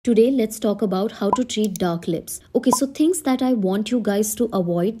Today, let's talk about how to treat dark lips. Okay, so things that I want you guys to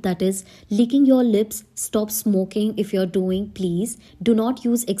avoid, that is licking your lips, stop smoking if you're doing, please. Do not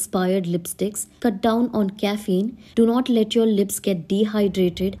use expired lipsticks. Cut down on caffeine. Do not let your lips get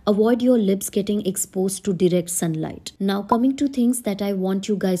dehydrated. Avoid your lips getting exposed to direct sunlight. Now, coming to things that I want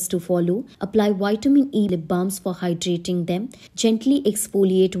you guys to follow. Apply vitamin E lip balms for hydrating them. Gently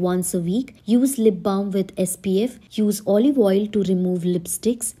exfoliate once a week. Use lip balm with SPF. Use olive oil to remove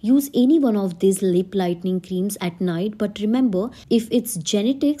lipsticks. Use any one of these lip lightening creams at night, but remember, if it's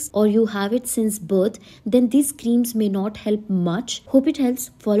genetics or you have it since birth, then these creams may not help much. Hope it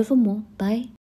helps. Follow for more. Bye.